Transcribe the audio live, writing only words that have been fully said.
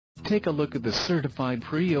take a look at the certified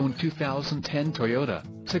pre-owned 2010 Toyota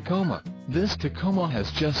Tacoma. This Tacoma has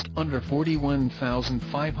just under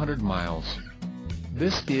 41,500 miles.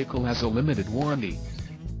 This vehicle has a limited warranty.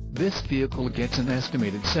 This vehicle gets an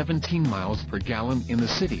estimated 17 miles per gallon in the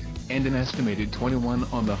city, and an estimated 21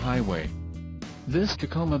 on the highway. This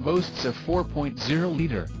Tacoma boasts a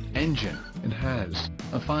 4.0-liter engine, and has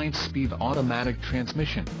a 5-speed automatic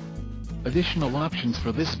transmission. Additional options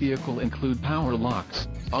for this vehicle include power locks,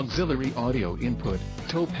 auxiliary audio input,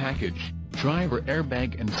 tow package, driver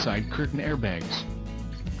airbag and side curtain airbags.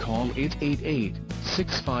 Call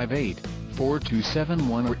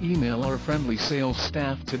 888-658-4271 or email our friendly sales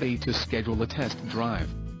staff today to schedule a test drive.